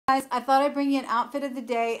Guys, I thought I'd bring you an outfit of the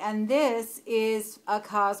day, and this is a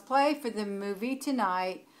cosplay for the movie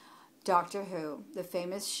tonight, Doctor Who, the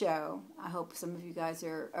famous show. I hope some of you guys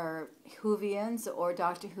are Whovians or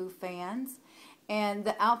Doctor Who fans. And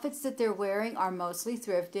the outfits that they're wearing are mostly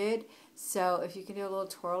thrifted, so if you can do a little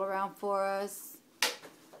twirl around for us.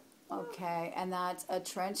 Okay, and that's a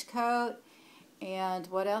trench coat. And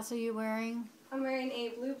what else are you wearing? I'm wearing a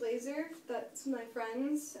blue blazer, that's my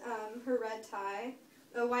friend's, her red tie,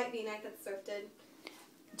 a white v-neck that's thrifted.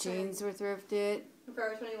 Jeans were thrifted.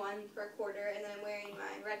 Forever 21 for a quarter, and then I'm wearing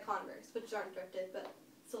my red Converse, which aren't thrifted, but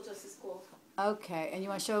still just as cool. Okay, and you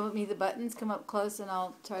want to show me the buttons? Come up close and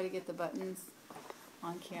I'll try to get the buttons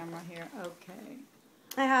on camera here. Okay.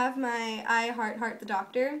 I have my I Heart the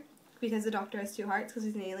Doctor, because the Doctor has two hearts because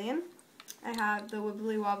he's an alien. I have the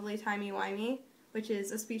Wibbly Wobbly Timey Wimey, which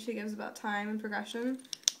is a speech he gives about time and progression.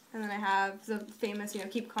 And then I have the famous,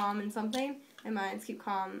 keep calm in something, and mine's keep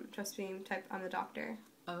calm, trust me, type I'm the Doctor.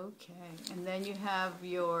 Okay, and then you have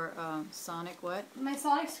your sonic what? My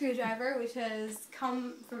sonic screwdriver, which has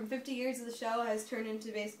come from 50 years of the show, has turned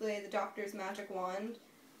into basically the Doctor's magic wand.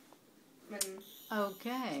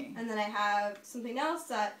 Okay. And then I have something else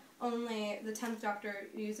that only the 10th Doctor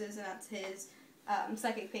uses, and that's his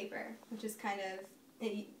psychic paper, which is kind of,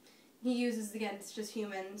 he uses against just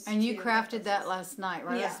humans. And you crafted that last night,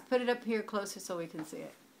 right? Yeah. Let's put it up here closer so we can see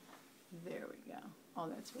it. There we go. Oh,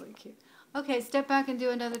 that's really cute. Okay, step back and do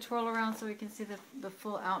another twirl around so we can see the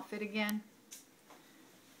full outfit again.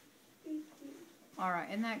 Alright,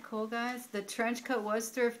 isn't that cool, guys? The trench coat was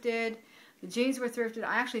thrifted. The jeans were thrifted.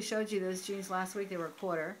 I actually showed you those jeans last week. They were a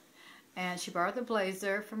quarter. And she borrowed the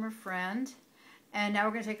blazer from her friend. And now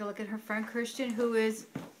we're going to take a look at her friend Christian, who is...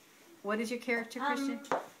 What is your character, Christian?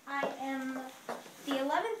 I am the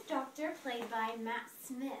 11th Doctor, played by Matt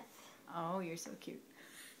Smith. Oh, you're so cute.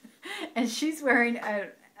 And she's wearing a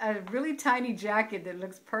really tiny jacket that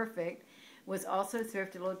looks perfect. Was also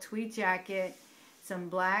thrifted, a little tweed jacket, some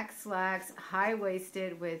black slacks,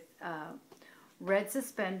 high-waisted with red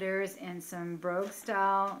suspenders, and some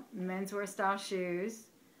brogue-style, menswear style shoes.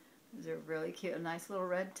 Those are really cute. A nice little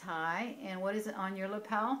red tie. And what is it on your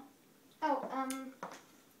lapel? Oh,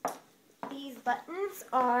 these buttons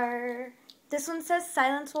are... This one says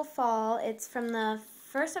Silence Will Fall. It's from the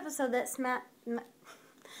first episode that Matt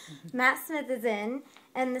Smith is in.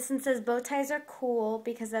 And this one says bow ties are cool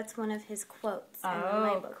because that's one of his quotes.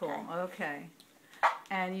 Oh, cool. Okay.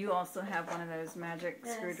 And you also have one of those magic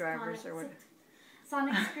screwdrivers or what?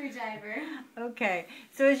 Sonic screwdriver. Okay.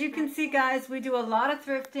 So as you can see, guys, we do a lot of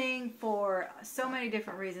thrifting for so many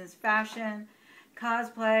different reasons. Fashion,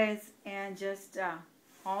 cosplays, and just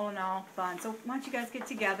all in all fun. So why don't you guys get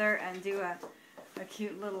together and do a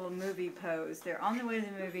cute little movie pose. They're on their way to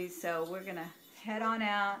the movies, so we're going to head on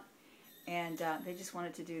out. And they just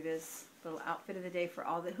wanted to do this little outfit of the day for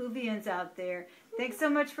all the Whovians out there. Thanks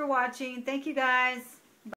so much for watching. Thank you, guys.